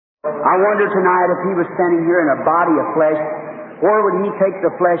I wonder tonight if he was standing here in a body of flesh, where would he take the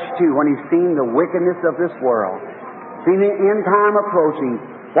flesh to when he's seen the wickedness of this world? Seen the end time approaching.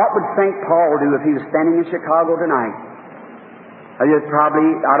 What would St. Paul do if he was standing in Chicago tonight? They'd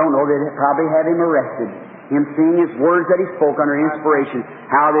probably, I don't know, they'd probably have him arrested. Him seeing his words that he spoke under inspiration,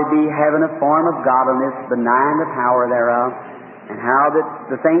 how they'd be having a form of godliness, denying the power thereof, and how that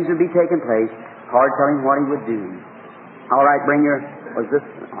the things would be taking place. Hard telling what he would do. All right, bring your, was this,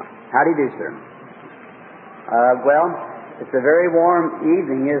 how do you do, sir? Well, it's a very warm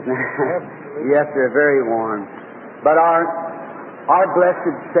evening, isn't it? Yes, sir, very warm. But our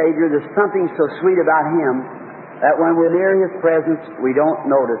blessed Savior, there's something so sweet about Him that when we're near His presence, we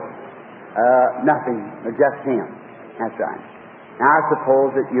don't notice nothing, just Him. That's right. Now, I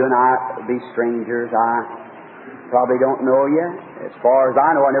suppose that you and I be strangers. I probably don't know you. As far as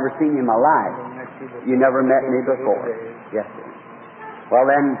I know, I've never seen you in my life. You never met me before. Yes, sir. Well,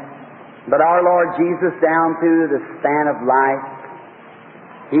 then, but our Lord Jesus, down through the span of life,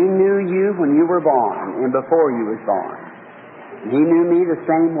 He knew you when you were born and before you was born. And He knew me the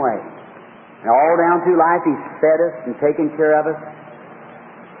same way. And all down through life, He's fed us and taken care of us.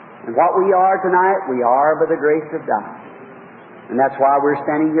 And what we are tonight, we are by the grace of God. And that's why we're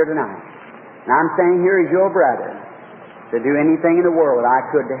standing here tonight. And I'm standing here as your brother to do anything in the world that I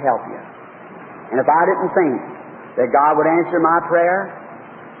could to help you. And if I didn't think that God would answer my prayer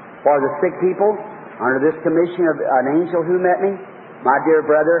for the sick people under this commission of an angel who met me, my dear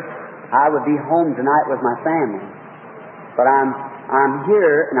brother, I would be home tonight with my family. But I'm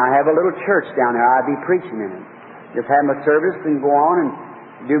here, and I have a little church down there. I'll be preaching in it. Just have my service and go on and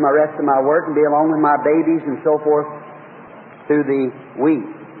do my rest of my work and be along with my babies and so forth through the week.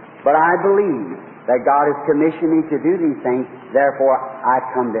 But I believe that God has commissioned me to do these things, therefore I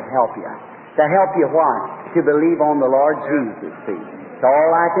come to help you. To help you what? To believe on the Lord Jesus, see. It's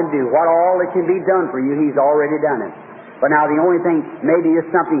all I can do. What all that can be done for you, He's already done it. But now the only thing maybe is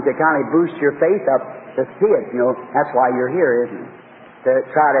something to kind of boost your faith up to see it. You know, that's why you're here, isn't it? To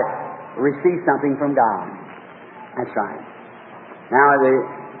try to receive something from God. That's right. Now,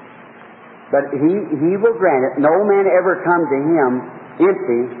 but He will grant it. No man ever come to Him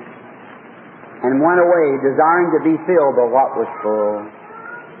empty and went away desiring to be filled by what was full.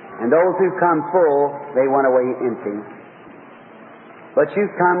 And those who come full, they went away empty. But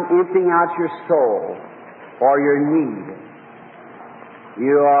you've come emptying out your soul for your need.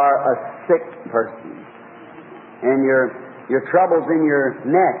 You are a sick person. And your trouble's in your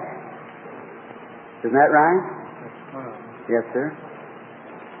neck. Isn't that right? Yes, sir.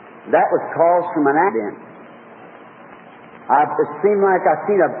 That was caused from an accident. It seemed like I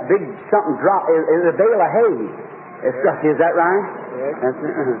seen a big something drop. It was a bale of hay. Is that right? Yes. Yes,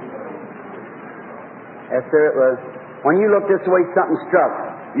 sir. Yes, sir, it was. When you look this way, something struck.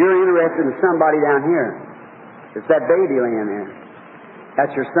 You're interested in somebody down here. It's that baby laying there.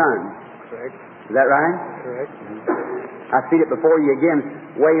 That's your son. Correct. Is that right? Correct. I see it before you again,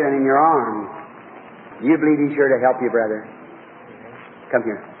 waving in your arms. You believe He's sure to help you, brother. Come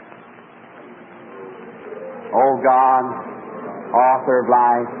here. Oh God, author of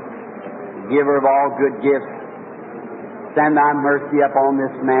life, giver of all good gifts, send Thy mercy upon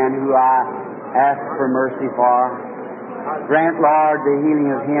this man who I ask for mercy for. Grant, Lord, the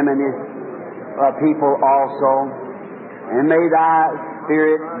healing of him and his people also. And may Thy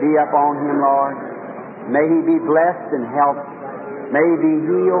Spirit be upon him, Lord. May he be blessed and helped. May he be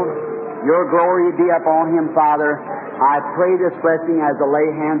healed. Your glory be upon him, Father. I pray this blessing as I lay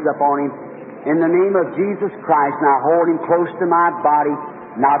hands upon him. In the name of Jesus Christ, and I hold him close to my body,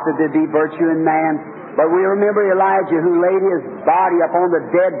 not that there be virtue in man, but we remember Elijah who laid his body upon the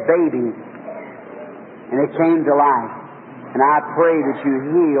dead baby, and it came to life. And I pray that you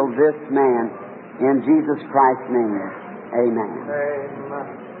heal this man in Jesus Christ's name. Amen. Amen.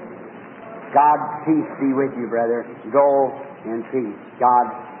 God's peace be with you, brother. Go in peace.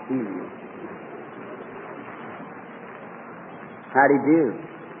 God heal you. How do you do?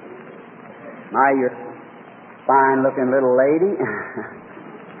 My, you're a fine-looking little lady.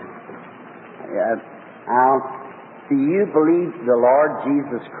 Now, do you believe the Lord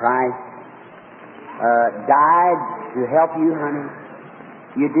Jesus Christ died to help you, honey?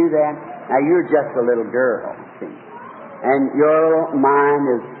 You do that? Now, you're just a little girl, see. And your little mind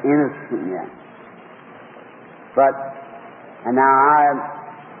is innocent yet. But, and now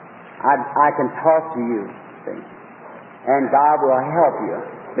I can talk to you, see. And God will help you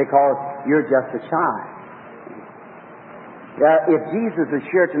because you're just a child. If Jesus was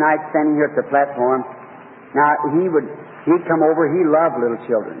here tonight standing here at the platform, now he'd come over, he loved little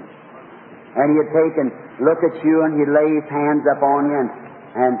children. And he'd take and look at you and he'd lay his hands up on you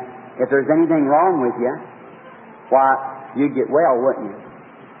and if there's anything wrong with you, why, you'd get well, wouldn't you?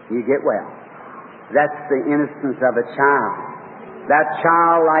 You get well. That's the innocence of a child. That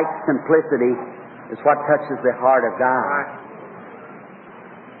childlike simplicity is what touches the heart of God.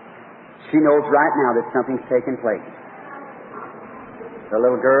 She knows right now that something's taken place. The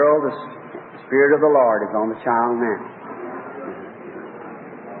little girl, the Spirit of the Lord is on the child now.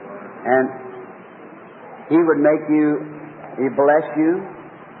 And He would make you, He'd bless you,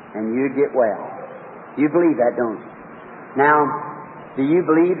 and you'd get well. You believe that, don't you? Now, do you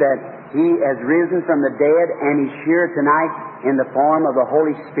believe that He has risen from the dead and He's here tonight in the form of the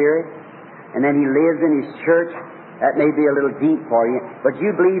Holy Spirit? And then He lives in His church? That may be a little deep for you, but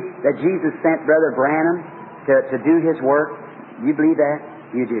you believe that Jesus sent Brother Branham to do His work? You believe that?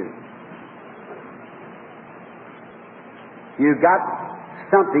 You do. You've got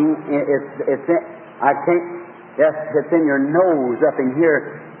something, it's in your nose up in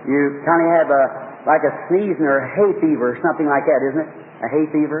here. You kind of have like a sneezing or a hay fever or something like that, isn't it? A hay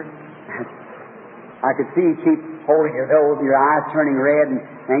fever? I could see you keep holding your nose, your eyes turning red and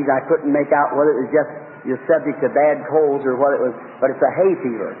things. I couldn't make out whether it was just you're subject to bad colds or what it was, but it's a hay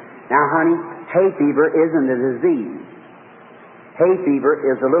fever. Now, honey, hay fever isn't a disease. Hay fever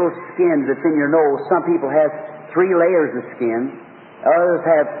is a little skin that's in your nose. Some people have 3 layers of skin. Others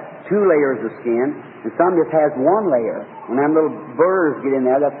have 2 layers of skin. And some just has 1 layer. When them little burrs get in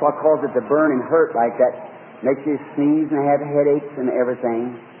there, that's what causes it to burn and hurt like that. Makes you sneeze and have headaches and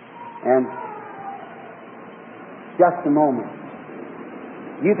everything. And just a moment.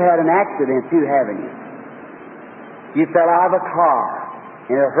 You've had an accident too, haven't you? You fell out of a car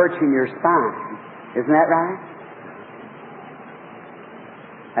and it hurts you in your spine. Isn't that right?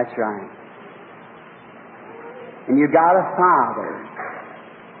 That's right. And you got a Father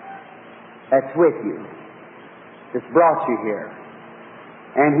that's with you, that's brought you here.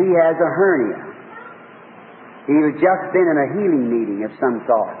 And He has a hernia. He has just been in a healing meeting of some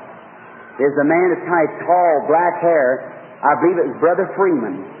sort. There's a man that's kind of tall, black hair. I believe it was Brother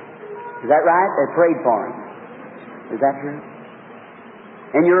Freeman. Is that right? They prayed for him. Is that true?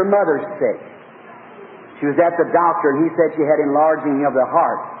 And your mother's sick. She was at the doctor and he said she had enlarging of the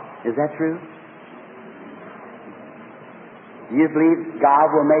heart. Is that true? Do you believe God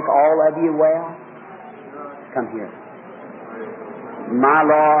will make all of you well? Come here. My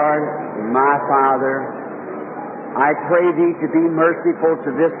Lord, my Father, I pray Thee to be merciful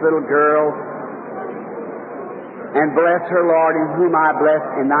to this little girl and bless her, Lord, in whom I bless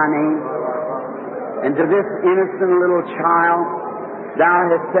in Thy name. And to this innocent little child, Thou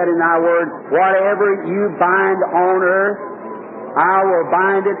hast said in Thy word, whatever you bind on earth, I will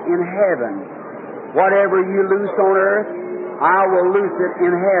bind it in heaven. Whatever you loose on earth, I will loose it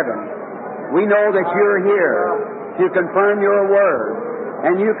in heaven. We know that You're here to confirm Your word.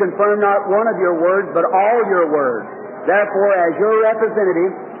 And You confirm not one of Your words, but all Your words. Therefore, as Your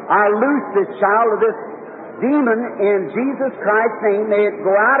representative, I loose this child of this demon in Jesus Christ's name. May it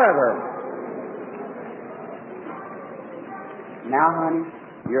go out of her. Now, honey,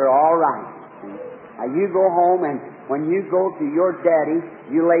 you're all right. Now, you go home, and when you go to your daddy,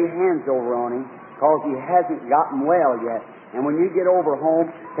 you lay hands over on him, because he hasn't gotten well yet. And when you get over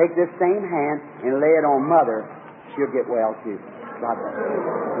home, take this same hand and lay it on Mother. She'll get well, too. God bless you.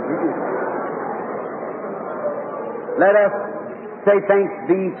 Let us say thanks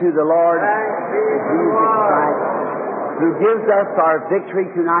be to the Lord Jesus Christ, who gives us our victory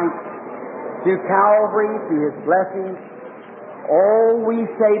tonight through Calvary, through His blessings. Oh, we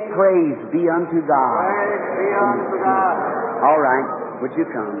say praise be unto God. Praise be unto God. All right, would you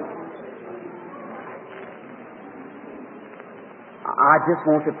come? I just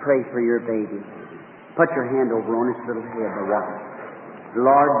want to pray for your baby. Put your hand over on his little head, the water.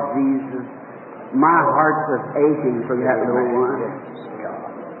 Lord Jesus, my heart's is aching for that little one.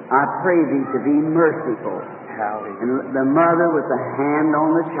 I pray Thee to be merciful. And the mother with the hand on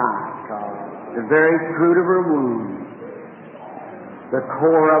the child, the very fruit of her womb, the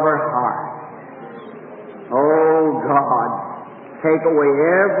core of her heart. Oh God, take away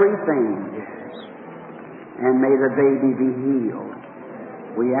everything and may the baby be healed.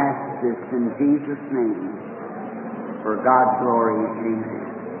 We ask this in Jesus' name for God's glory. Amen.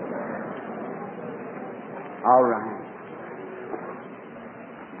 All right.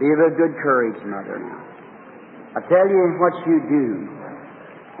 Be of a good courage, Mother, now. I tell you what you do.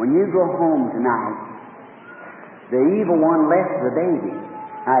 When you go home tonight, the evil one left the baby.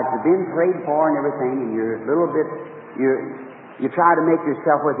 Now, it's been prayed for and everything, and you're a little bit, you try to make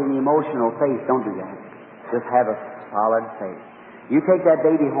yourself with an emotional faith. Don't do that. Just have a solid faith. You take that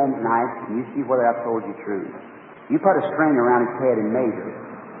baby home tonight, and you see whether I've told you true. You put a string around his head and measure it.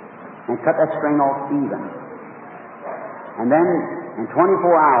 and cut that string off even. And then in 24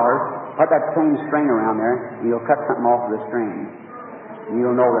 hours, put that same string around there, and you'll cut something off of the string. And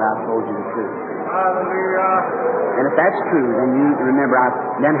you'll know that I've told you the truth. Hallelujah. And if that's true, then you remember,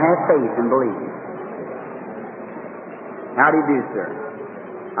 then have faith and believe. How do you do, sir?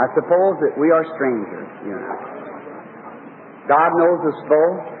 I suppose that we are strangers, you know. God knows us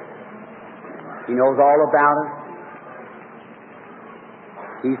both. He knows all about us.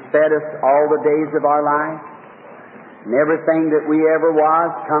 He's fed us all the days of our life. And everything that we ever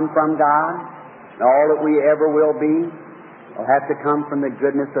was come from God. And all that we ever will be will have to come from the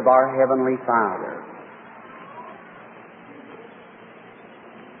goodness of our Heavenly Father.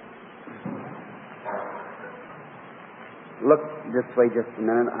 Look this way just a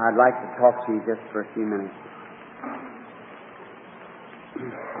minute. I'd like to talk to you just for a few minutes.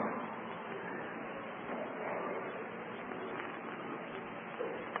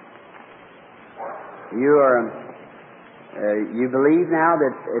 You believe now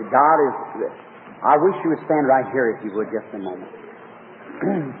that God is... I wish you would stand right here if you would just a moment.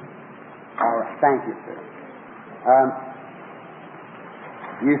 All right. Thank you, sir.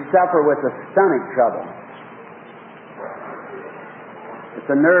 You suffer with a stomach trouble. It's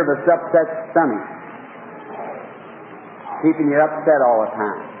a nervous, upset stomach, keeping you upset all the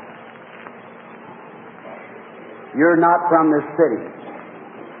time. You're not from this city.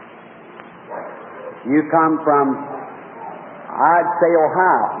 You come from, I'd say,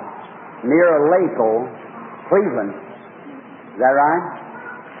 Ohio, near a lake, Cleveland. Is that right?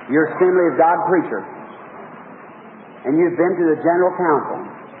 You're Assembly of God preacher. And you've been to the General Council.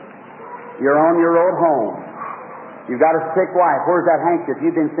 You're on your road home. You've got a sick wife. Where's that handkerchief?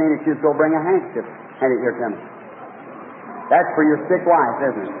 You've been saying that you'd go bring a handkerchief. Hand it here to me. That's for your sick wife,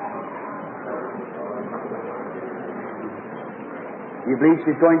 isn't it? You believe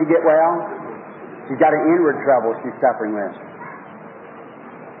she's going to get well? She's got an inward trouble she's suffering with.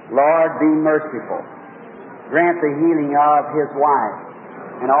 Lord, be merciful. Grant the healing of his wife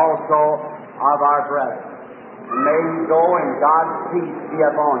and also of our brother. And may he go and God's peace be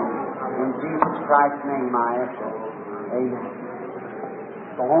upon him. In Jesus Christ's name I ask it. Amen.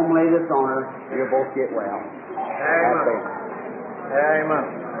 Go home, lay this on her. You'll both get well. Amen. Amen.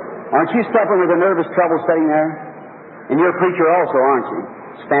 Aren't you suffering with a nervous trouble sitting there? And you're a preacher also, aren't you?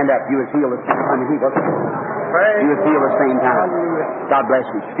 Stand up. You was healed at the same time he was. You was healed at the same time. God bless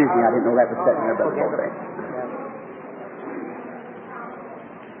you. Excuse me, I didn't know that was sitting there, but okay.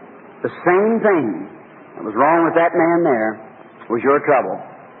 The same thing that was wrong with that man there was your trouble.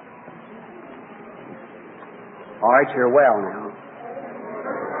 All right, you're well now.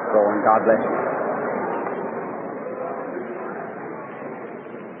 Go and God bless you.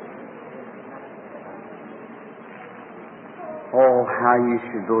 Oh, how you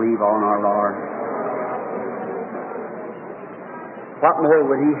should believe on our Lord. What more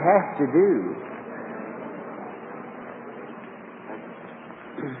would He have to do?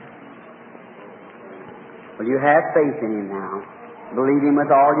 Well, you have faith in Him now. Believe Him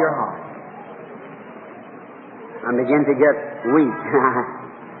with all your heart. I'm beginning to get weak.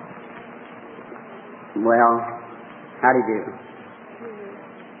 Well, how do you do?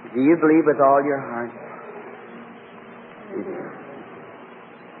 Do you believe with all your heart? You do.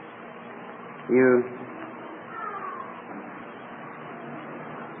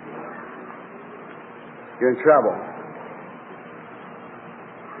 You're in trouble.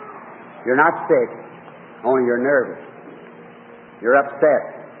 You're not sick, only you're nervous. You're upset.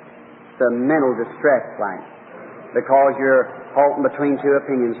 It's a mental distress like. Because you're halting between two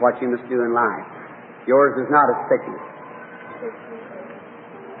opinions what you must do in life. Yours is not a sickness.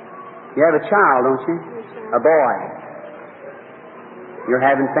 You have a child, don't you? A boy. You're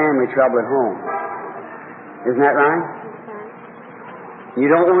having family trouble at home. Isn't that right? You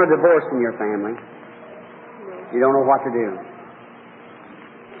don't want a divorce in your family. You don't know what to do.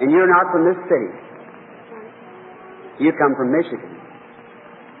 And you're not from this city. You come from Michigan.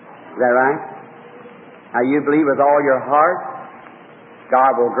 Is that right? Now you believe with all your heart,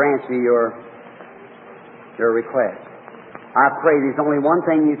 God will grant you your request. I pray there's only one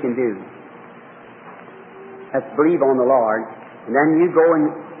thing you can do. That's believe on the Lord. And then you go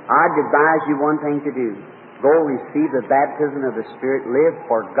and I'd advise you one thing to do. Go receive the baptism of the Spirit. Live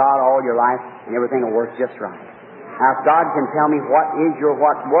for God all your life and everything will work just right. Now if God can tell me what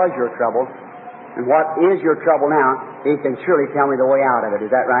was your trouble and what is your trouble now, He can surely tell me the way out of it. Is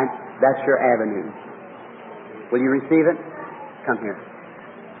that right? That's your avenue. Will you receive it? Come here.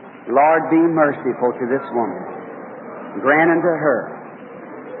 Lord, be merciful to this woman. Grant unto her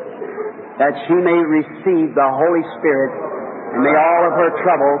that she may receive the Holy Spirit, and may all of her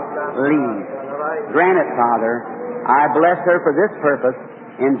trouble leave. Grant it, Father. I bless her for this purpose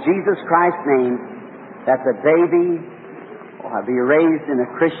in Jesus Christ's name, that the baby will be raised in a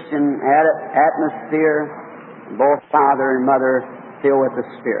Christian atmosphere, both father and mother filled with the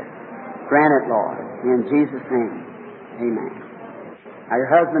Spirit. Grant it, Lord, in Jesus' name. Amen. Now, your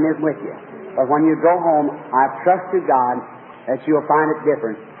husband is with you. But when you go home, I trust to God that you'll find it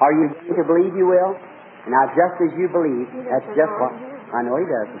different. Are you going to believe you will? Now, just as you believe, that's just what... I know he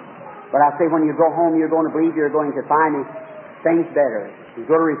doesn't. But I say when you go home, you're going to believe you're going to find things better. He's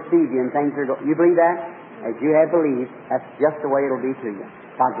going to receive you and things are going... You believe that? As you have believed, that's just the way it'll be to you.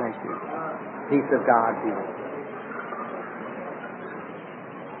 God bless you. Peace of God be with you.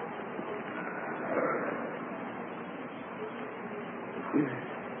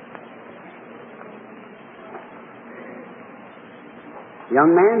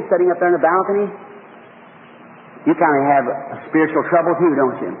 Young man sitting up there in the balcony, you kind of have a spiritual trouble too,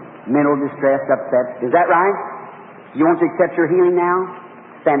 don't you? Mental distress, upset. Is that right? You want to accept your healing now?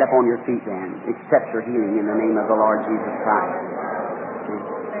 Stand up on your feet then. Accept your healing in the name of the Lord Jesus Christ.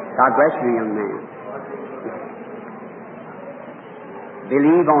 God bless you, young man.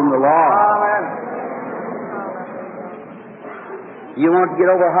 Believe on the Lord. Amen. You want to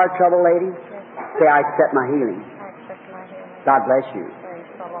get over heart trouble, lady? Say, I accept my healing. God bless you.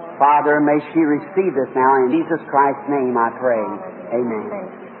 Father, may she receive this now. In Jesus Christ's name I pray. Amen.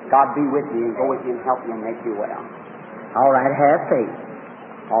 God be with you and go with you and help you and make you well. All right, have faith.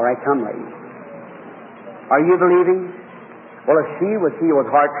 All right, come, lady. Are you believing? Well, if she was healed with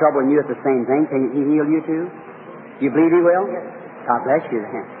heart trouble and you at the same thing, can he heal you too? Do you believe he will? God bless you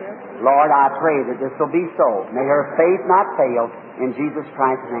then. Lord, I pray that this will be so. May her faith not fail in Jesus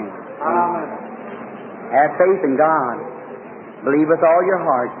Christ's name. Amen. Have faith in God. Believe with all your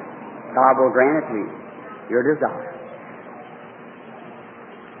heart. God will grant it to you. Your desire.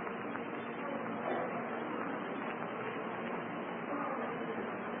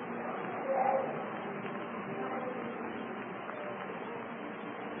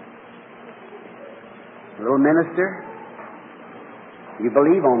 Little minister, you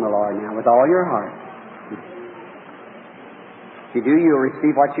believe on the Lord now with all your heart. If you do, you'll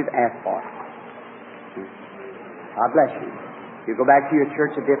receive what you've asked for. God bless you. You go back to your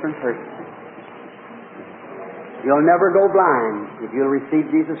church a different person. You'll never go blind if you'll receive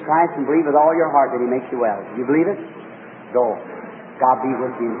Jesus Christ and believe with all your heart that He makes you well. Do you believe it? Go. God be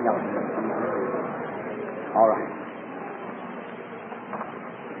with you and help you. All right.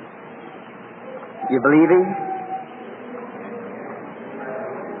 You believing?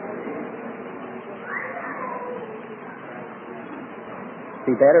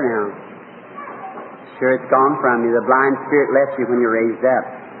 See better now. Sure, it's gone from you. The blind spirit left you when you raised up.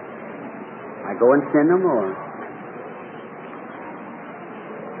 I go and sin no more.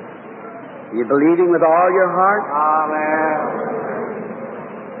 You believing with all your heart? Amen.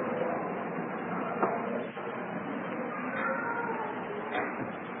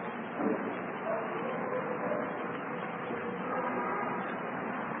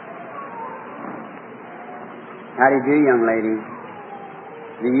 How do you do, young lady?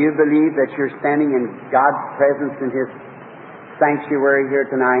 Do you believe that you're standing in God's presence in His sanctuary here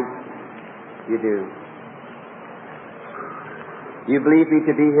tonight? You do. Do you believe me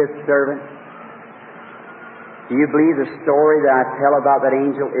to be His servant? Do you believe the story that I tell about that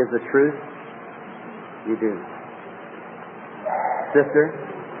angel is the truth? You do. Sister,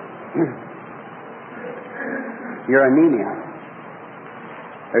 you're anemia.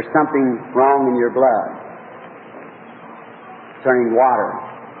 There's something wrong in your blood. It's turning water.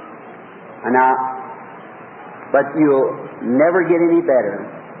 And now, but you'll never get any better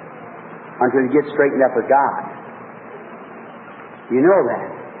until you get straightened up with God. You know that.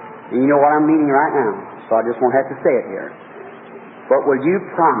 And you know what I'm meaning right now, so I just won't have to say it here. But will you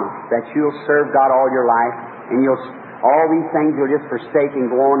promise that you'll serve God all your life, and all these things you'll just forsake and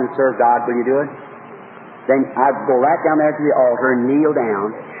go on and serve God? Will you do it? Then I'll go right down there to the altar and kneel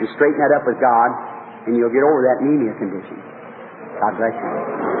down and straighten that up with God, and you'll get over that anemia condition. God bless you.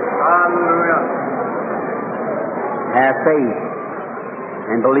 Hallelujah. Have faith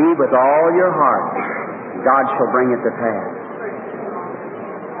and believe with all your heart. God shall bring it to pass.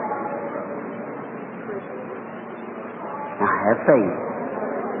 Now have faith.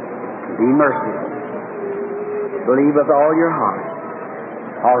 Be merciful. Believe with all your heart.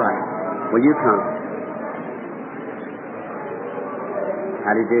 All right. Will you come?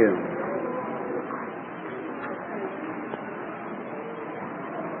 How do you do?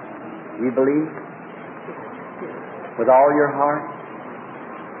 You believe? With all your heart?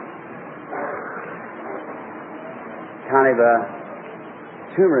 Kind of a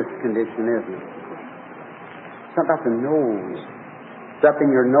tumorous condition, isn't it? Something about the nose. It's up in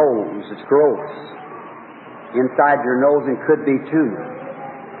your nose. It's gross. Inside your nose and could be tumor.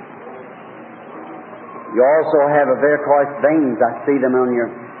 You also have a varicose veins. I see them on your...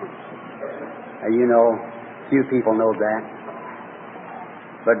 you know, few people know that.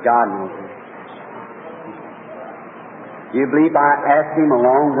 But God knows it. You believe I asked Him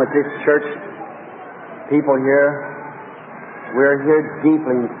along with this church people here, we're here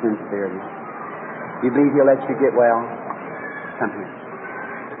deeply and sincerely. You believe He'll let you get well? Come here.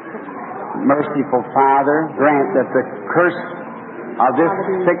 Merciful Father, grant that the curse of this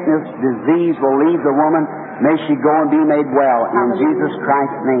sickness, disease will leave the woman. May she go and be made well. In Jesus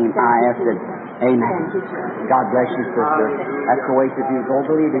Christ's name I ask it. Amen. God bless you, sister. That's the way to do. Go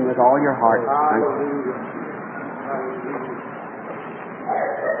believing with all your heart.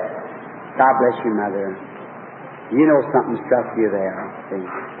 God bless you, Mother. You know something struck you there. See?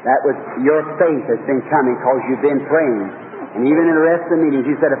 That was your faith has been coming because you've been praying. And even in the rest of the meetings,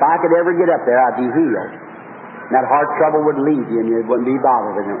 you said, if I could ever get up there, I'd be healed. And that heart trouble would leave you and you wouldn't be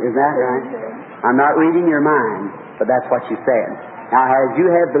bothered with it. Isn't that right? I'm not reading your mind, but that's what you said. Now, as you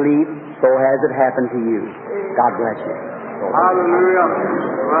have believed, so has it happened to you. God bless you. Hallelujah.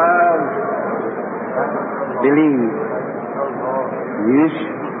 Believe.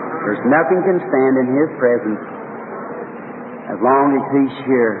 There's nothing can stand in His presence as long as He's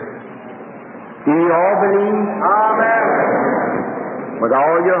here. Do you all believe? Amen. With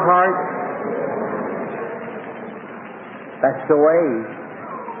all your heart? That's the way.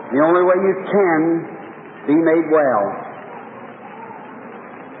 The only way you can be made well.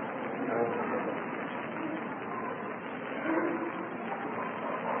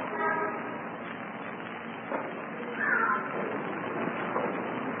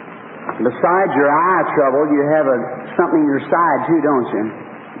 Besides your eye trouble, you have something in your side too, don't you?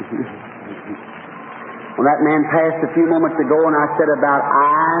 Well, that man passed a few moments ago and I said about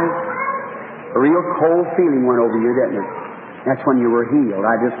eyes, a real cold feeling went over you, didn't it? That's when you were healed.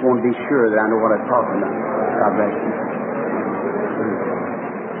 I just want to be sure that I know what I'm talking about. God bless you.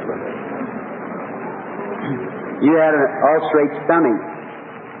 You had an ulcerated stomach.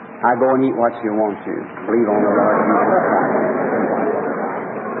 I go and eat what you want to. Believe on the Lord Jesus Christ.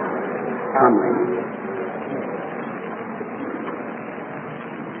 Humbly.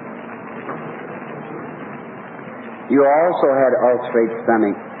 You also had ulcerated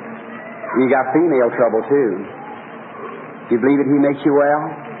stomach. You got female trouble too. Do you believe that He makes you well?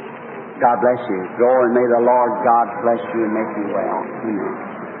 God bless you. Go and may the Lord God bless you and make you well. Amen.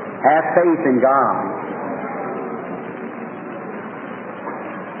 Have faith in God.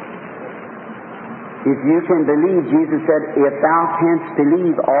 If you can believe, Jesus said, if thou canst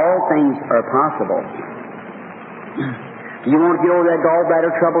believe, all things are possible. You want to get over that gallbladder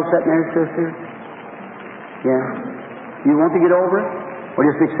trouble sitting there, sister? Yeah. You want to get over it? Well,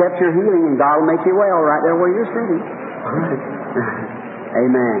 just accept your healing and God will make you well right there where you're sitting.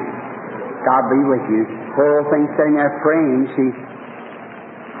 Amen. God be with you. Poor old thing sitting there praying,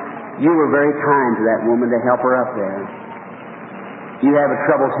 you were very kind to that woman to help her up there. You have a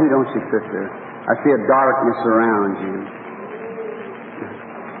trouble too, don't you, sister? I see a darkness around you.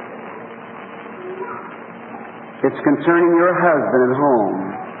 It's concerning your husband at home.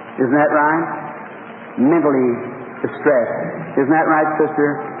 Isn't that right? Mentally distressed. Isn't that right,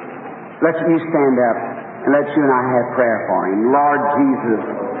 sister? Let you stand up and let you and I have prayer for him. Lord Jesus,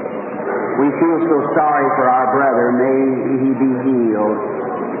 we feel so sorry for our brother. May he be healed.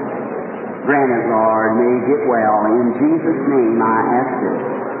 Grant it, Lord. May he get well. In Jesus' name I ask it.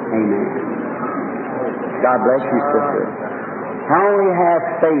 Amen. God bless you, sister. How only have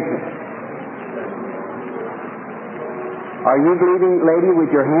faith. Are you believing, lady, with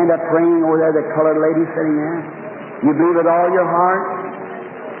your hand up praying over there, the colored lady sitting there? You believe with all your heart?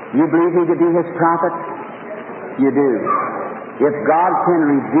 You believe He could be His prophet? You do. If God can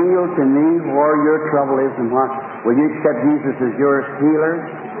reveal to me where your trouble is and what, will you accept Jesus as your healer?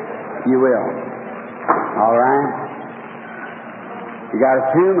 You will. All right? You got a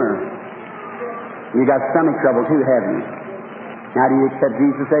tumor. You got stomach trouble too, haven't you? Now, do you accept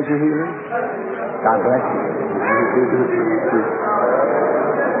Jesus as your healer? God bless you.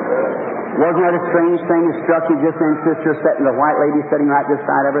 Wasn't that a strange thing that struck you just then, sister, sitting, the white lady sitting right this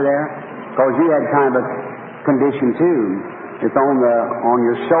side over there? Because you had kind of a condition too. It's on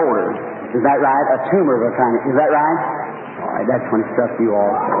your shoulder. Is that right? A tumor of a kind. Is that right? All right, that's when it struck you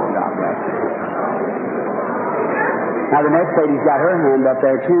also. God bless you. Now the next lady's got her hand up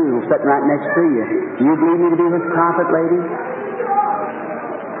there too, sitting right next to you. Do you believe me to be His prophet, lady?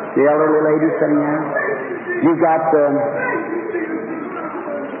 The elderly lady sitting there. You've got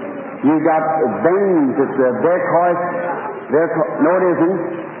You got veins. It's a varicose. No, it isn't.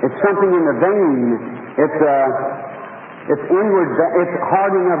 It's something in the vein. It's inward. It's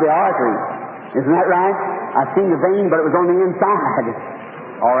hardening of the artery. Isn't that right? I seen the vein, but it was on the inside.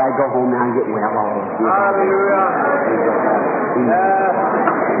 All right, go home now and get well. Hallelujah.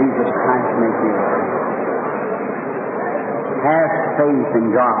 Jesus Christ, make you. Have faith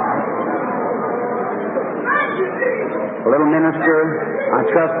in God. Little minister, I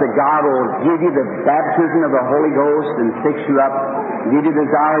trust that God will give you the baptism of the Holy Ghost and fix you up, give you the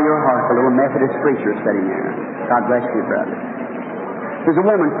desire of your heart. A little Methodist preacher sitting there. God bless you, brother. There's a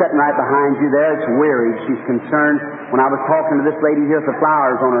woman sitting right behind you there. It's weary. She's concerned. When I was talking to this lady here with the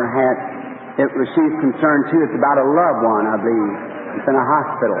flowers on her hat, she's concerned too. It's about a loved one, I believe. It's in a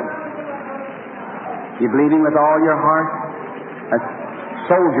hospital. You believing with all your heart? A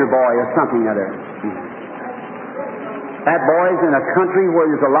soldier boy or something other. That boy's in a country where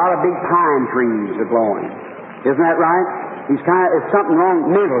there's a lot of big pine trees are blowing. Isn't that right? It's something wrong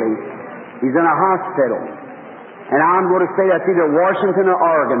mentally. He's in a hospital. And I'm going to say that's either Washington or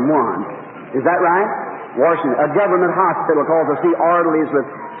Oregon, one. Is that right? Washington. A government hospital, because I see orderlies with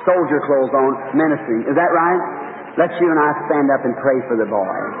soldier clothes on ministering. Is that right? Let's you and I stand up and pray for the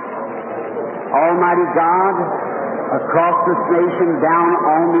boy. Almighty God, across this nation, down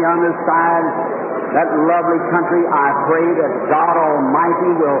on the other side, that lovely country, I pray that God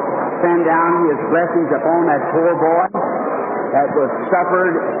Almighty will send down His blessings upon that poor boy that was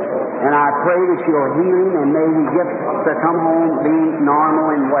suffered, and I pray that You'll heal him and may he get to come home being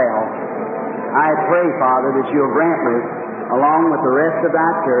normal and well. I pray, Father, that You'll grant this along with the rest of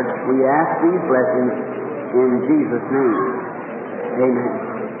Thy church. We ask these blessings in Jesus' name.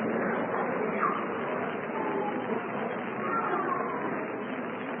 Amen.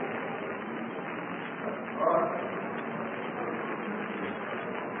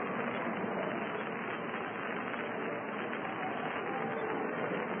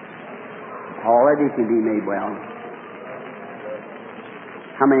 Already can be made well.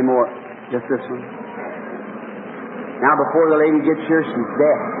 How many more? Just this one? Now before the lady gets here, she's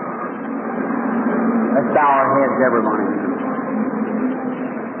dead. Let's bow our heads, everyone.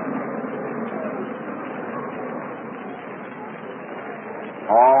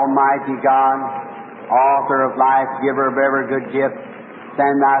 Almighty God, author of life, giver of every good gift,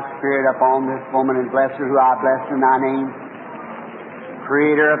 send Thy Spirit upon this woman and bless her, who I bless in Thy name.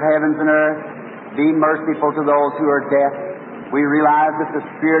 Creator of heavens and earth, be merciful to those who are deaf. We realize that the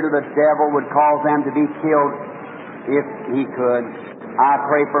spirit of the devil would cause them to be killed if he could. I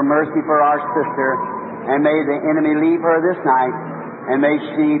pray for mercy for our sister, and may the enemy leave her this night, and may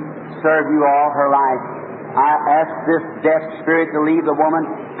she serve You all her life. I ask this deaf spirit to leave the woman.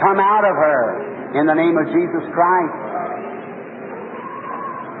 Come out of her in the name of Jesus Christ.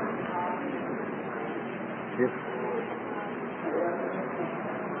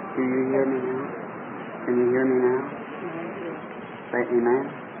 Do you hear me now? Can you hear me now? Say amen.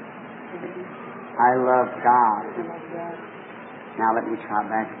 I love God. Now let me try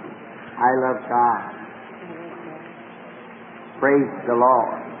back. I love God. Praise the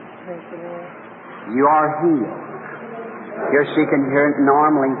Lord. You are healed. Here she can hear it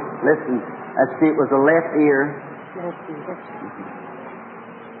normally. Listen, let's see, it was the left ear.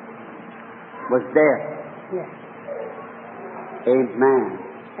 Was deaf. Yes. Amen.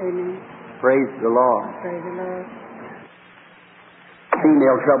 Amen. Praise the Lord. Praise the Lord.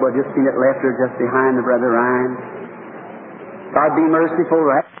 Female trouble, I just seen it left her just behind the Brother Ryan. God be merciful,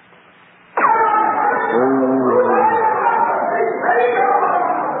 right?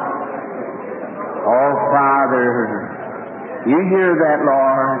 Oh, Father, You hear that,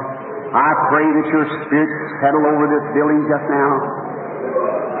 Lord. I pray that Your Spirit settle over this building just now.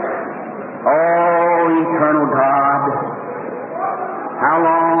 Oh, eternal God, how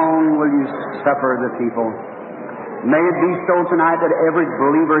long will You suffer the people? May it be so tonight that every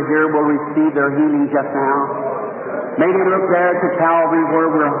believer here will receive their healing just now. May they look there to Calvary where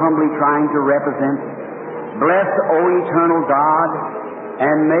we're humbly trying to represent. Bless, O eternal God,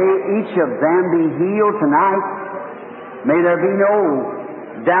 and may each of them be healed tonight. May there be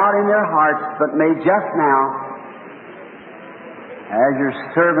no doubt in their hearts, but may just now, as Your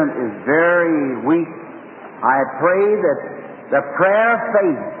servant is very weak, I pray that the prayer of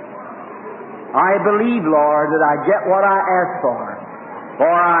faith, I believe, Lord, that I get what I ask for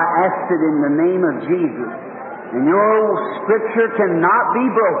I asked it in the name of Jesus. And Your Scripture cannot be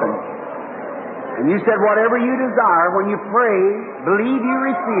broken. And You said, whatever You desire, when you pray, believe you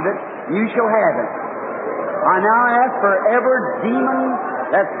receive it, you shall have it. I now ask for every demon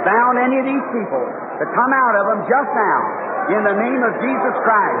that's bound any of these people to come out of them just now, in the name of Jesus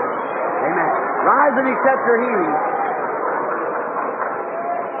Christ. Amen. Rise and accept your healing.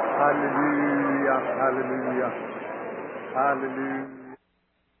 Hallelujah. Hallelujah. Hallelujah.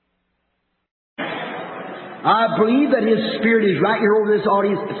 I believe that His Spirit is right here over this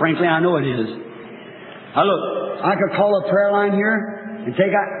audience. Frankly, I know it is. Now look, I could call a prayer line here and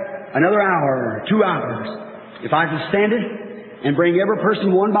take another hour or 2 hours. If I could stand it and bring every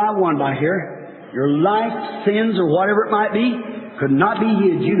person one by here, your life, sins, or whatever it might be, could not be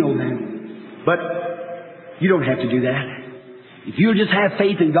hid. You know that. But you don't have to do that. If you'll just have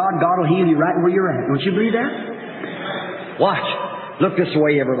faith in God, God will heal you right where you're at. Don't you believe that? Watch. Look this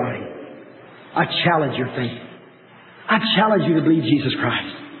way, everybody. I challenge your faith. I challenge you to believe Jesus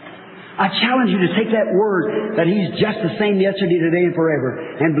Christ. I challenge you to take that word that He's just the same yesterday, today, and forever,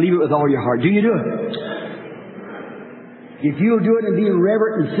 and believe it with all your heart. Do you do it? If you'll do it and be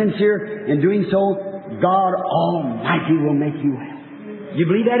reverent and sincere in doing so, God Almighty will make you well. You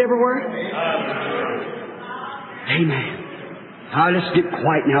believe that every word? Amen. Now let's get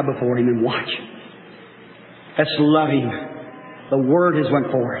quiet now before Him and watch. Let's love Him. The Word has went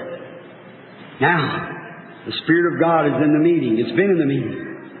forth. Now, the Spirit of God is in the meeting. It's been in the meeting.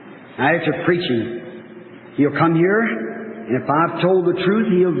 Now after preaching, He'll come here, and if I've told the truth,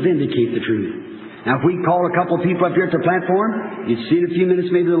 He'll vindicate the truth. Now if we call a couple of people up here at the platform, you'd see in a few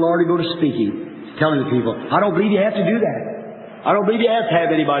minutes maybe the Lord will go to speaking, telling the people. I don't believe you have to do that. I don't believe you have to have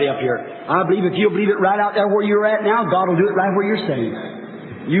anybody up here. I believe if you'll believe it right out there where you're at now, God will do it right where you're sitting.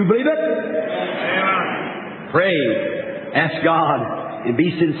 You believe it? Pray. Ask God and be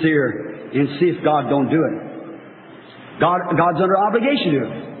sincere and see if God don't do it. God's under obligation to do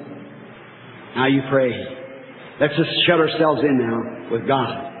it. Now you pray. Let's just shut ourselves in now with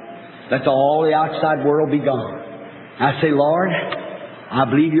God. Let all the outside world be gone. I say, Lord, I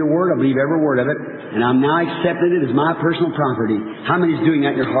believe Your Word. I believe every word of it. And I'm now accepting it as my personal property. How many is doing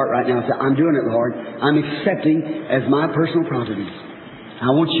that in your heart right now? Say, I'm doing it, Lord. I'm accepting as my personal property.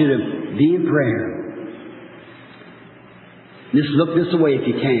 I want you to be in prayer. Just look this way if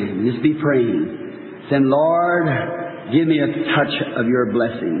you can. Just be praying. Saying, Lord, give me a touch of Your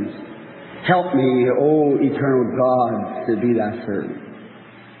blessings. Help me, O eternal God, to be Thy servant.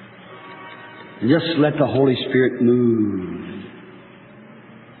 And just let the Holy Spirit move.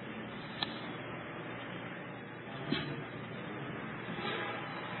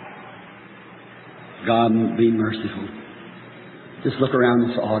 God, be merciful. Just look around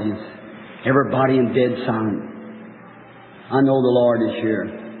this audience. Everybody in dead silence. I know the Lord is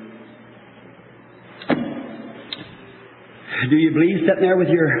here. Do you believe sitting there with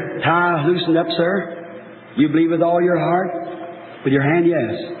your tie loosened up, sir? You believe with all your heart? With your hand,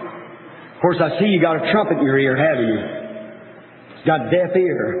 yes. Of course, I see you got a trumpet in your ear, haven't you? It's got deaf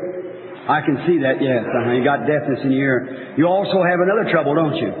ear. I can see that, yes. You got deafness in your ear. You also have another trouble,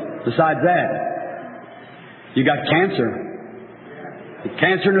 don't you? Besides that. You got cancer.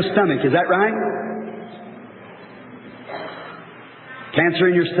 Cancer in the stomach, is that right? Cancer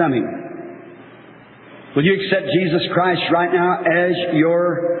in your stomach. Will you accept Jesus Christ right now as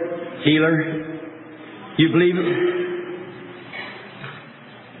your healer? You believe it?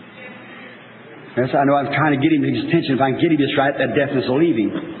 Yes, I know I'm trying to get him his attention. If I can get him this right, that deafness will leave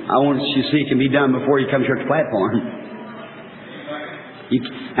him. I want you to see it can be done before he comes here to the platform.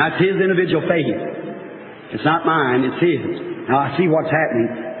 Now, it's his individual faith. It's not mine, it's his. Now, I see what's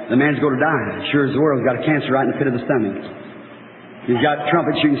happening. The man's going to die. Sure as the world, he's got a cancer right in the pit of the stomach. He's got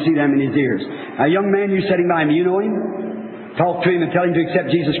trumpets, you can see them in his ears. Now, young man, you're sitting by him, you know him? Talk to him and tell him to accept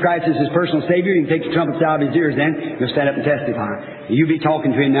Jesus Christ as his personal Savior. You can take the trumpets out of his ears then. He'll stand up and testify. You be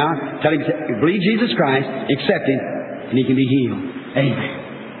talking to him now. Tell him, believe Jesus Christ, accept Him, and he can be healed.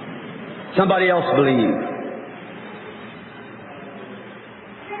 Amen. Somebody else believe.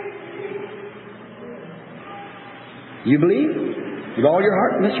 You believe? With all your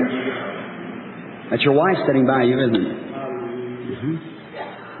heart, mister? That's your wife sitting by you, isn't it?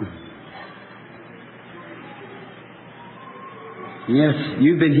 Yes,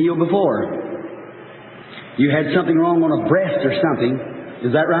 you've been healed before. You had something wrong on a breast or something.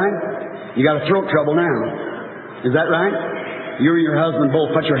 Is that right? You got a throat trouble now. Is that right? You and your husband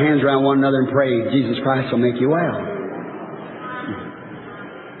both put your hands around one another and pray. Jesus Christ will make you well.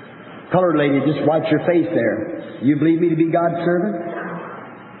 Colored lady, just wipe your face there. You believe me to be God's servant?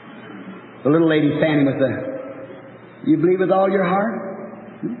 The little lady standing with the... You believe with all your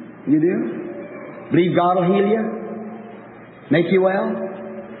heart? You do? Believe God will heal you? Make you well?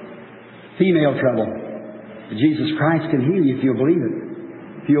 Female trouble. Jesus Christ can heal you if you'll believe it.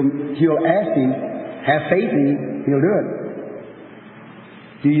 If you'll ask Him, have faith in Him, He'll do it.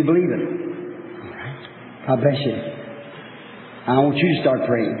 Do you believe it? All right. God bless you. I want you to start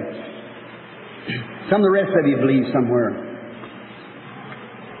praying. Some of the rest of you believe somewhere.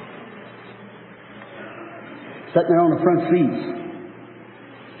 Sitting there on the front seats.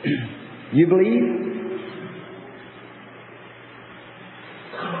 You believe?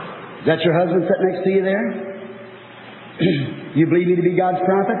 Is that your husband sitting next to you there? You believe me to be God's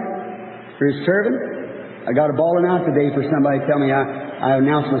prophet? Or His servant? I got a bawling out today for somebody to tell me I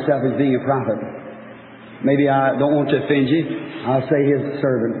announced myself as being a prophet. Maybe I don't want to offend you. I'll say His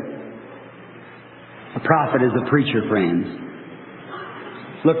servant. A prophet is a preacher, friends.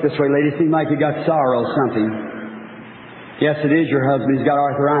 Look this way, lady. Seems like you got sorrow or something. Yes, it is your husband. He's got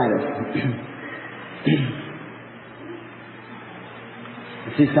arthritis. I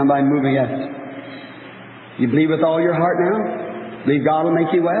see somebody moving. Yes. You believe with all your heart now? Believe God will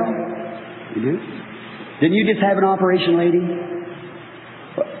make you well? You do? Didn't you just have an operation, lady?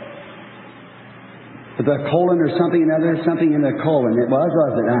 With a colon or something another? Something in the colon. It was,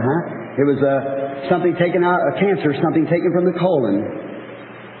 wasn't it? It was something taken out, a cancer, something taken from the colon.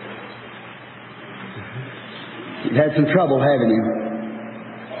 You've had some trouble, haven't you?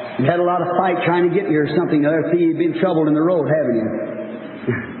 You've had a lot of fight trying to get here or something or other. See, you've been troubled in the road, haven't you?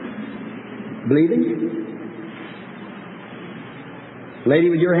 Believing? Lady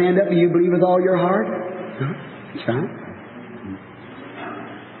with your hand up, do you believe with all your heart? That's right.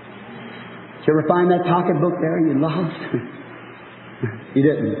 Did you ever find that pocketbook there you lost? You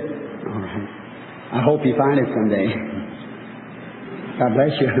didn't? All right. I hope you find it someday. God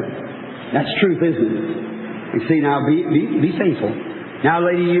bless you. That's truth, isn't it? You see, now, be faithful. Now,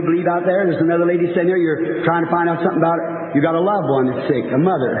 lady, you believe out there? There's another lady sitting there. You're trying to find out something about it. You got a loved one that's sick, a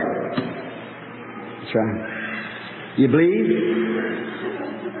mother. That's right. You believe?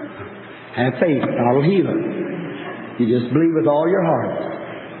 Have faith. God will heal her. You just believe with all your heart.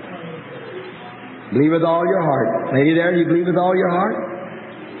 Believe with all your heart. Lady there, you believe with all your heart?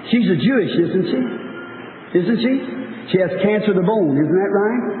 She's a Jewish, isn't she? Isn't she? She has cancer of the bone. Isn't that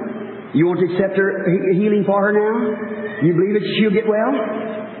right? You want to accept her healing for her now? You believe that she'll get well?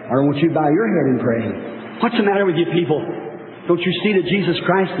 Or won't you bow your head and pray? What's the matter with you people? Don't you see that Jesus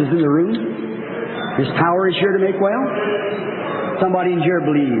Christ is in the room? His power is here to make well? Somebody in here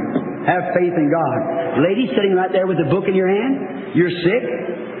believe. Have faith in God. Lady sitting right there with the book in your hand. You're sick.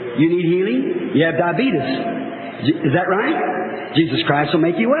 You need healing. You have diabetes. Is that right? Jesus Christ will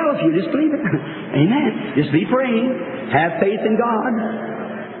make you well if you just believe it. Amen. Just be praying. Have faith in God.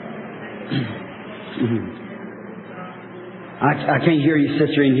 I can't hear you,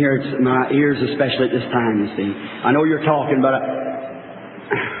 sister, in here. It's my ears, especially at this time, you see. I know you're talking, but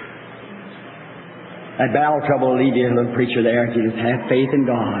that bowel trouble will leave you, little preacher there. If you just have faith in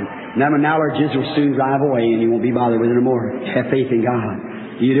God. And them allergies will soon drive away and you won't be bothered with it anymore. Have faith in God.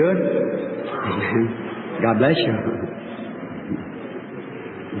 You do it? Amen. God bless you.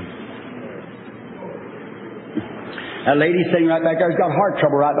 That lady sitting right back there has got heart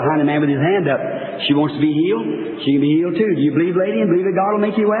trouble right behind the man with his hand up. She wants to be healed. She can be healed too. Do you believe, lady, and believe that God will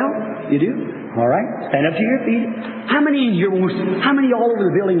make you well? You do? All right. Stand up to your feet. How many all over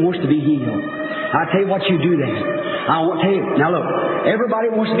the building wants to be healed? I'll tell you what you do then. I won't tell you. Now look,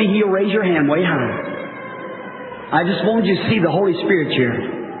 everybody wants to be healed. Raise your hand way high. I just wanted you to see the Holy Spirit here.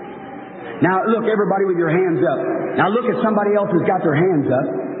 Now look, everybody with your hands up. Now look at somebody else who's got their hands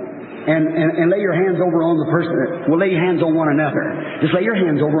up. And lay your hands over on the person. Well, lay your hands on one another. Just lay your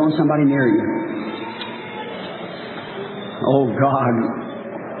hands over on somebody near you. Oh, God.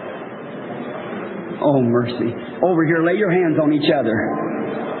 Oh, mercy. Over here, lay your hands on each other.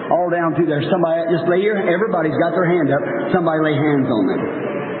 All down through there. Everybody's got their hand up. Somebody lay hands on them.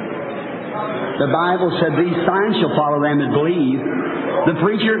 The Bible said these signs shall follow them that believe. The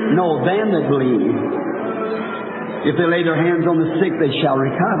preacher, no, them that believe. If they lay their hands on the sick, they shall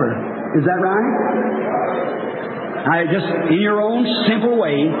recover. Is that right? In your own simple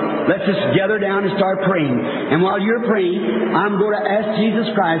way, let's just gather down and start praying. And while you're praying, I'm going to ask Jesus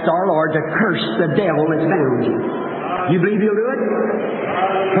Christ, our Lord, to curse the devil that's bound you. You believe He'll do it?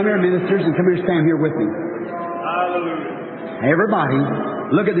 Come here, ministers, and come here, stand here with me. Hallelujah. Everybody,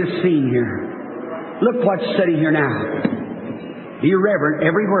 look at this scene here. Look what's sitting here now. Be reverent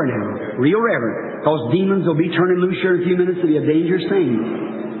everywhere now. Real reverent. Because demons will be turning loose here in a few minutes. It'll be a dangerous thing.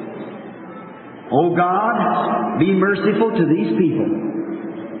 Oh God, be merciful to these people.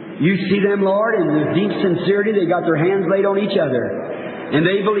 You see them, Lord, in the deep sincerity. They got their hands laid on each other. And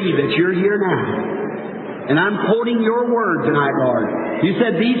they believe that you're here now. And I'm quoting your word tonight, Lord. You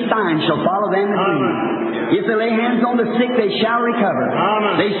said these signs shall follow them that believe. If they lay hands on the sick, they shall recover.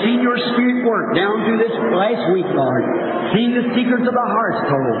 They've seen your Spirit work down through this last week, Lord. Seen the secrets of the hearts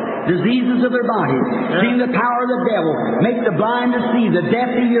told, diseases of their bodies, seen the power of the devil, make the blind to see, the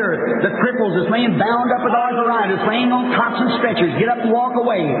deaf to hear, the cripples that's laying bound up with arthritis, laying on cots and stretchers, get up and walk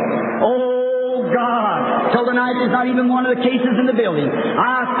away. Oh God, till tonight there's not even one of the cases in the building.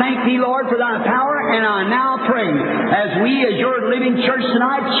 I thank Thee, Lord, for Thy power, and I now pray, as we, as Your living church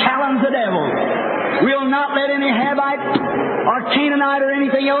tonight, challenge the devil. We'll not let any Havite or Canaanite or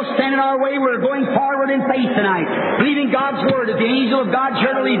anything else stand in our way. We're going forward in faith tonight, believing God's Word, that the angel of God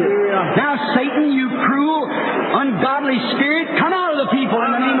sure to lead us. Now, Satan, you cruel, ungodly spirit, come out of the people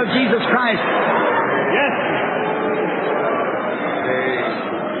in the name of Jesus Christ. Yes.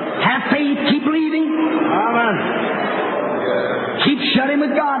 Have faith, keep believing. Amen. Keep shutting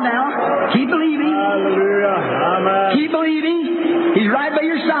with God now. Keep believing. Hallelujah. Amen. Keep believing. He's right by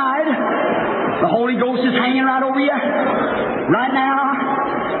your side. The Holy Ghost is hanging right over you right now.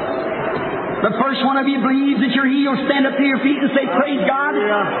 The first one of you believes that you're healed, stand up to your feet and say, praise God.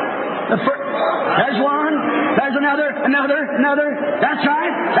 There's one. There's another. That's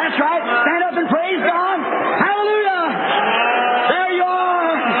right. Stand up and praise God. Hallelujah. There you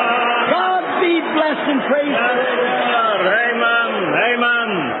are. God be blessed and praised. Amen.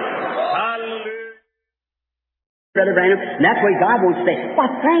 Amen. Brother Branham, and that's why God wants to say,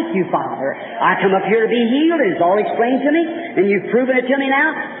 well, thank you, Father. I come up here to be healed, and it's all explained to me, and you've proven it to me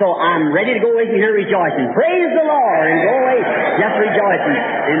now, so I'm ready to go away from here rejoicing. Praise the Lord, and go away just rejoicing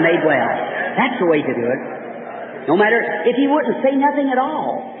and made well. That's the way to do it. No matter if He wouldn't say nothing at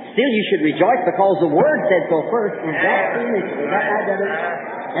all, still you should rejoice because the Word said so first, and that's the initial. Is that right, brother?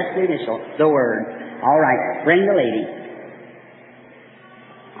 That's the initial, the Word. All right, bring the lady.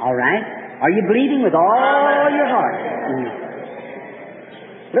 All right. Are you believing with all your heart?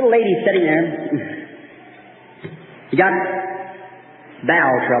 Little lady sitting there. You got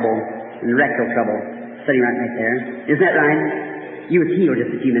bowel trouble and rectal trouble sitting right there. Isn't that right? You was healed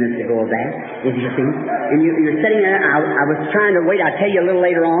just a few minutes ago of that, as you see. And you're sitting there. I was trying to wait. I'll tell you a little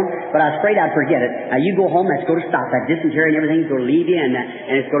later on, but I was afraid I'd forget it. Now you go home. That's going to stop. That dysentery and everything's going to leave you, and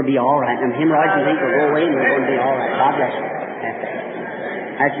it's going to be all right. And hemorrhoids and things will go away, and you're going to be all right. God bless you.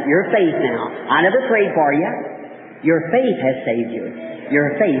 That's your faith now. I never prayed for you. Your faith has saved you.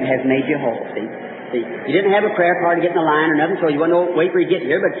 Your faith has made you whole. See? You didn't have a prayer card to get in the line or nothing, so you wouldn't wait for you to get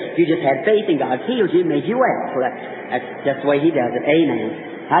here, but you just had faith and God healed you and made you well. So that's just the way He does it.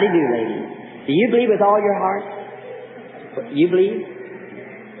 Amen. How do you do, lady? Do you believe with all your heart? You believe?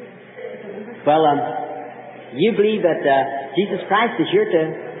 Well, you believe that Jesus Christ is here to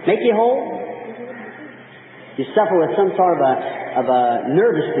make you whole? You suffer with some sort of a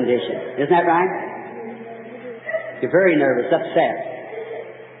nervous condition. Isn't that right? You're very nervous, upset.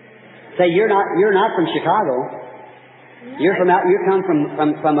 Say you're not from Chicago. You come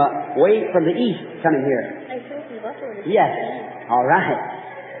from way from the east coming here. Yes. All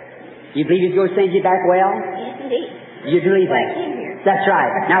right. You believe He's going to send you back well? Yes, indeed. You believe that? That's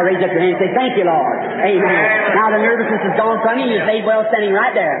right. Now raise up your hand and say, thank you, Lord. Amen. Now the nervousness is gone from you. You're made well standing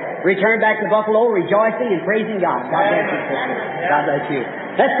right there. Return back to Buffalo rejoicing and praising God. God bless you, sister. God bless you.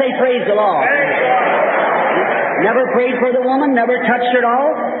 Let's say praise the Lord. Never prayed for the woman, never touched her at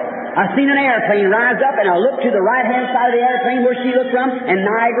all. I seen an airplane rise up, and I looked to the right-hand side of the airplane where she looked from, and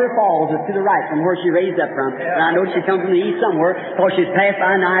Niagara Falls is to the right from where she raised up from. And I know she comes from the east somewhere, because she's passed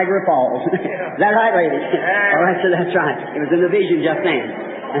by Niagara Falls. Is that right, lady? All right, so that's right. It was in the vision just then.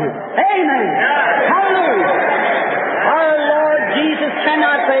 Amen! Hallelujah! Our Lord Jesus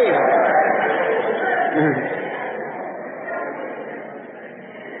cannot fail.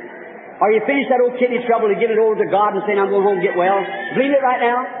 Are you finished that old kidney trouble to give it over to God and saying, I'm going home and get well? Believe it right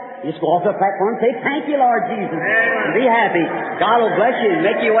now? Just go off the platform and say, thank you, Lord Jesus. And be happy. God will bless you and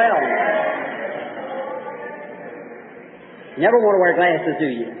make you well. You never want to wear glasses, do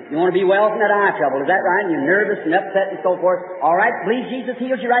you? You want to be well from that eye trouble. Is that right? And you're nervous and upset and so forth. All right, please, Jesus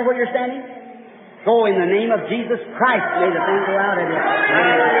heals you right where you're standing. Go in the name of Jesus Christ. May the thing go out of you.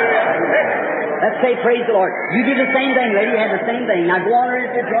 Let's say, praise the Lord. You do the same thing, lady. You have the same thing. Now go on and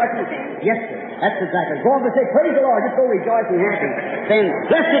rejoice. Yes, sir. That's exactly. Go on and say, praise the Lord. Just go rejoicing and happy. Saying,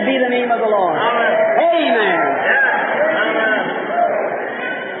 blessed be the name of the Lord. Amen.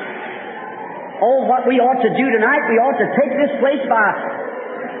 Oh, what we ought to do tonight, we ought to take this place by,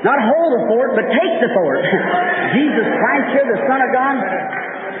 not hold the fort, but take the fort. Jesus Christ here, the Son of God.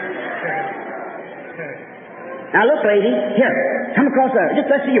 Now look, lady, here, come across there. Just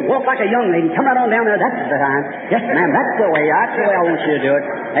let's see you walk like a young lady. Come right on down there. That's the time. Yes, ma'am, that's the way. That's the way I want you to do it.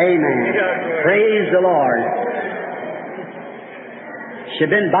 Amen. Praise the Lord. She'd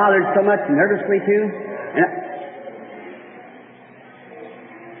been bothered so much nervously too. And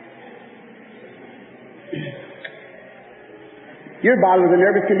you're bothered with a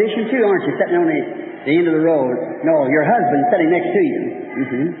nervous condition too, aren't you? Sitting on the end of the road. No, your husband's sitting next to you.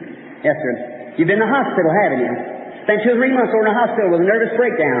 Yes, sir. You've been in the hospital, haven't you? Spent 2 or 3 months over in the hospital with a nervous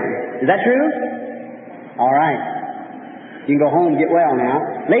breakdown. Is that true? All right. You can go home and get well now.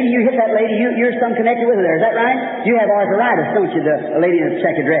 Lady, you hit that lady. You're some connected with her there. Is that right? You have arthritis, don't you? The lady in the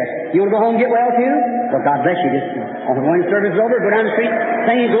checkered dress. You want to go home and get well too? Well, God bless you. Just on the morning service is over, go down the street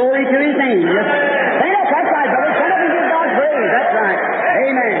singing glory to His name. Just stand up. That's right, brother. Stand up and give God praise. That's right.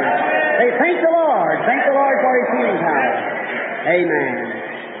 Amen. Say, thank the Lord. Thank the Lord for His healing power. Amen.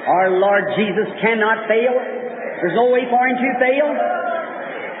 Our Lord Jesus cannot fail. There's no way for Him to fail.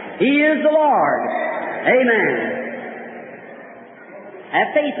 He is the Lord. Amen.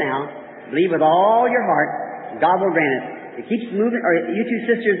 Have faith now. Believe with all your heart. God will grant it. It keeps moving. Or you two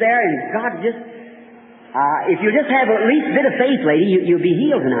sisters there, and God just... if you just have at least a bit of faith, lady, you'll be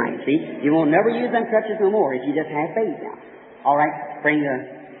healed tonight. See? You won't never use them crutches no more if you just have faith now. All right. Bring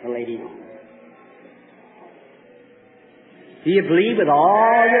the lady on. Do you believe with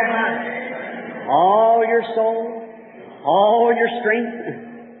all your heart, all your soul, all your strength?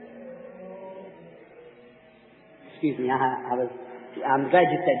 Excuse me, I'm glad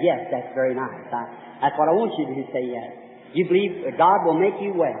you said yes. That's very nice. That's what I want you to do, say yes. You believe that God will make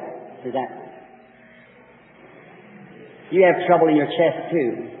you well. Is that right? You have trouble in your chest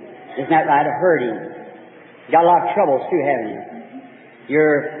too. Isn't that right? A hurting. You got a lot of troubles too, haven't you?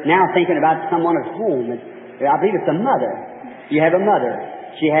 You're now thinking about someone at home. I believe it's a mother. You have a mother.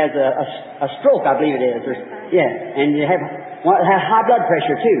 She has a stroke, I believe it is. And you have high blood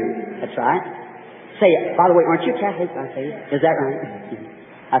pressure too. That's right. Say it. By the way, aren't you Catholic? I say it. Is that right?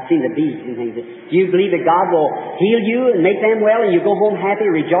 I've seen the beads and things. Do you believe that God will heal you and make them well, and you go home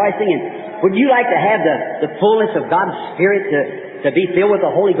happy, rejoicing? And would you like to have the fullness of God's Spirit to be filled with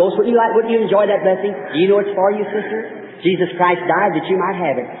the Holy Ghost? Wouldn't you enjoy that blessing? Do you know it's for you, sister? Jesus Christ died that you might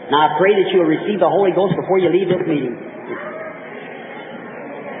have it. Now I pray that you will receive the Holy Ghost before you leave this meeting.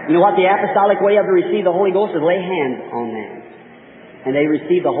 You know what the apostolic way of to receive the Holy Ghost is? Lay hands on them. And they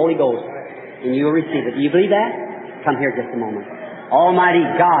receive the Holy Ghost. And you will receive it. Do you believe that? Come here just a moment. Almighty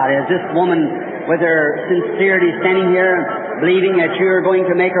God, as this woman with her sincerity standing here believing that you're going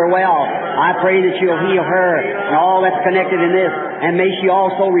to make her well, I pray that you'll heal her and all that's connected in this. And may she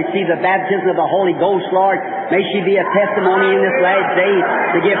also receive the baptism of the Holy Ghost, Lord. May she be a testimony in this last day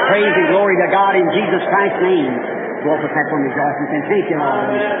to give praise and glory to God in Jesus Christ's name. Go up the platform rejoicing and thank you,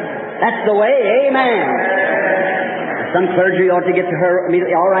 Lord. That's the way. Amen. Some clergy ought to get to her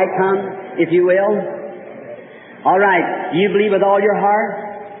immediately. All right, come, if you will. All right. Do you believe with all your heart?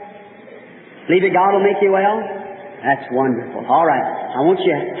 Believe that God will make you well? That's wonderful. All right. I want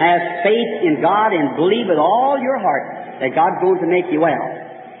you to have faith in God and believe with all your heart that God's going to make you well.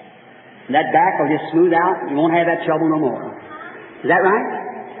 And that back will just smooth out. You won't have that trouble no more. Is that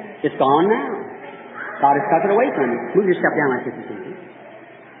right? It's gone now. God has took it away from you. Move yourself down like this.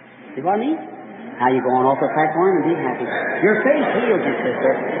 See what I mean? Now you go on off the platform and be happy. Your faith heals you,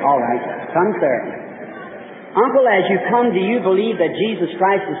 sister. All right. Come, sir. Uncle, as you come, do you believe that Jesus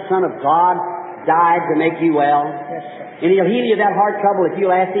Christ, the Son of God, died to make you well? Yes, sir. And He'll heal you of that heart trouble if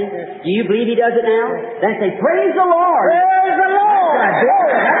you'll ask Him? Yes. Do you believe He does it now? Yes. Then say, praise the Lord! Praise the Lord! That's right.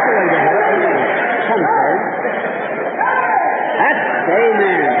 That's the way to have it. Amen. Come, sir. That's,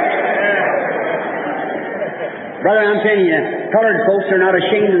 amen. Brother, I'm telling you, colored folks are not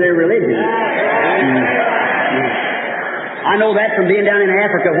ashamed of their religion. I know that from being down in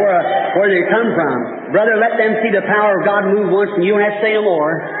Africa where they come from. Brother, let them see the power of God move once and you don't have to say no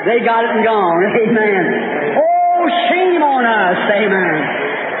more. They got it and gone. Amen. Oh, shame on us. Amen.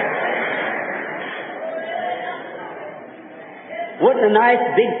 Wouldn't a nice,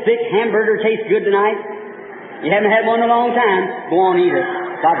 big, thick hamburger taste good tonight? You haven't had one in a long time. Go on, eat it.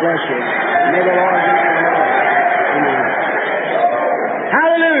 God bless you. May the Lord bless you. Amen.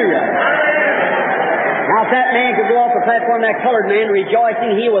 Hallelujah. Now, if that man could go off the platform, that colored man,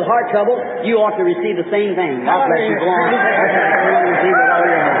 rejoicing, healed with heart trouble, you ought to receive the same thing. God bless you. Go on. Receive it all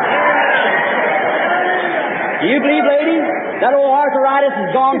your heart. Do you believe, lady? That old arthritis is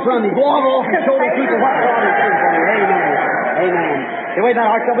gone from you. Go on and show the people what God has done for you. Amen. Amen. The way that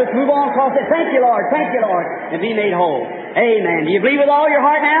heart trouble, let's move on across it. Thank you, Lord. Thank you, Lord. And be made whole. Amen. Do you believe with all your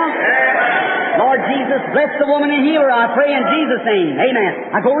heart now? Amen. Lord Jesus, bless the woman and heal her, I pray in Jesus' name.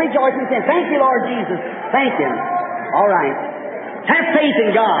 Amen. I go rejoice and say, thank you, Lord Jesus. Thank you. All right. Have faith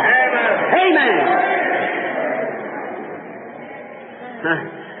in God. Amen.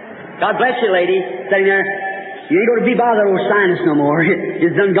 God bless you, lady, sitting there. You ain't going to be bothered with sinus no more.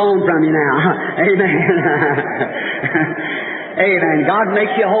 It's done gone from you now. Amen. Amen. God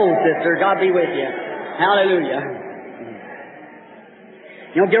makes you whole, sister. God be with you. Hallelujah.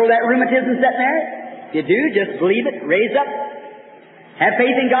 You don't get all that rheumatism sitting there? If you do, just believe it. Raise up. Have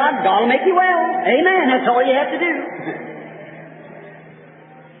faith in God. God will make you well. Amen. That's all you have to do.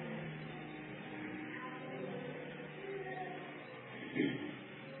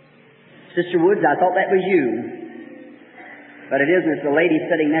 Sister Woods, I thought that was you. But it isn't. It's the lady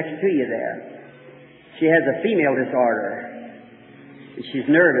sitting next to you there. She has a female disorder. And she's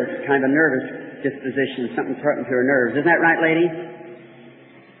nervous, kind of a nervous disposition. Something's hurting to her nerves. Isn't that right, lady?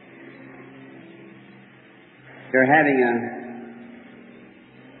 They're having a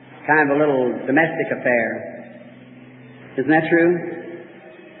kind of a little domestic affair. Isn't that true?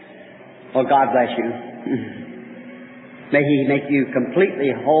 Well, God bless you. May He make you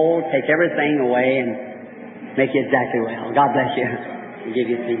completely whole, take everything away, and make you exactly well. God bless you. And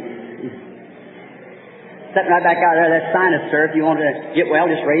give you peace. Sitting right back out there, that sinus, sir. If you want to get well,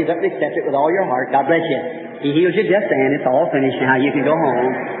 just raise up and accept it with all your heart. God bless you. He heals you just then. It's all finished now. You can go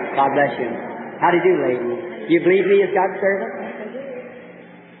home. God bless you. How do you do, lady? Do you believe me as God's servant?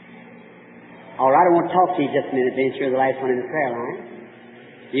 All right, I want to talk to you just a minute, Vince. You're the last one in the prayer line.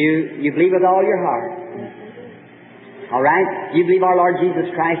 You believe with all your heart. All right? You believe our Lord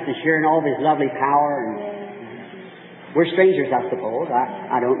Jesus Christ is here in all of His lovely power. And we're strangers, I suppose.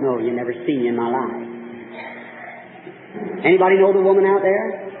 I don't know. You've never seen me in my life. Anybody know the woman out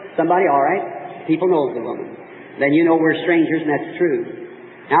there? Somebody? All right. People know the woman. Then you know we're strangers, and that's true.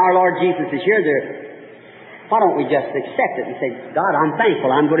 Now our Lord Jesus is here. Why don't we just accept it and say, God, I'm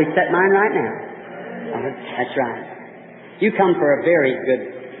thankful. I'm going to accept mine right now. That's right. You come for a very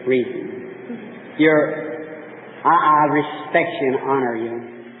good reason. I respect you and honor you.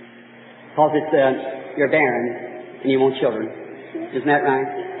 Because you're barren and you want children. Isn't that right?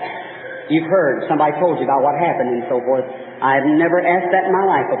 You've heard, somebody told you about what happened and so forth. I've never asked that in my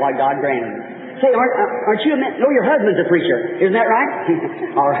life, but what God granted. Say, aren't you no, your husband's a preacher. Isn't that right?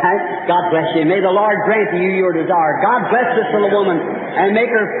 All right. God bless you. May the Lord grant to you your desire. God bless this little woman and make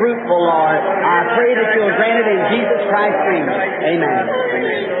her fruitful, Lord. I pray that you'll grant it in Jesus Christ's name. Amen.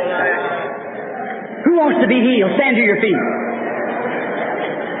 Who wants to be healed? Stand to your feet.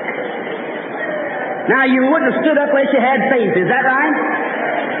 Now, you wouldn't have stood up unless you had faith. Is that right?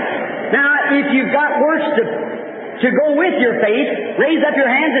 Now, if you've got works to go with your faith, raise up your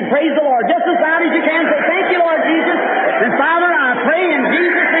hands and praise the Lord just as loud as you can. Say, thank you, Lord Jesus. And Father, I pray in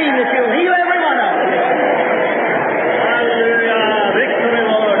Jesus' name that you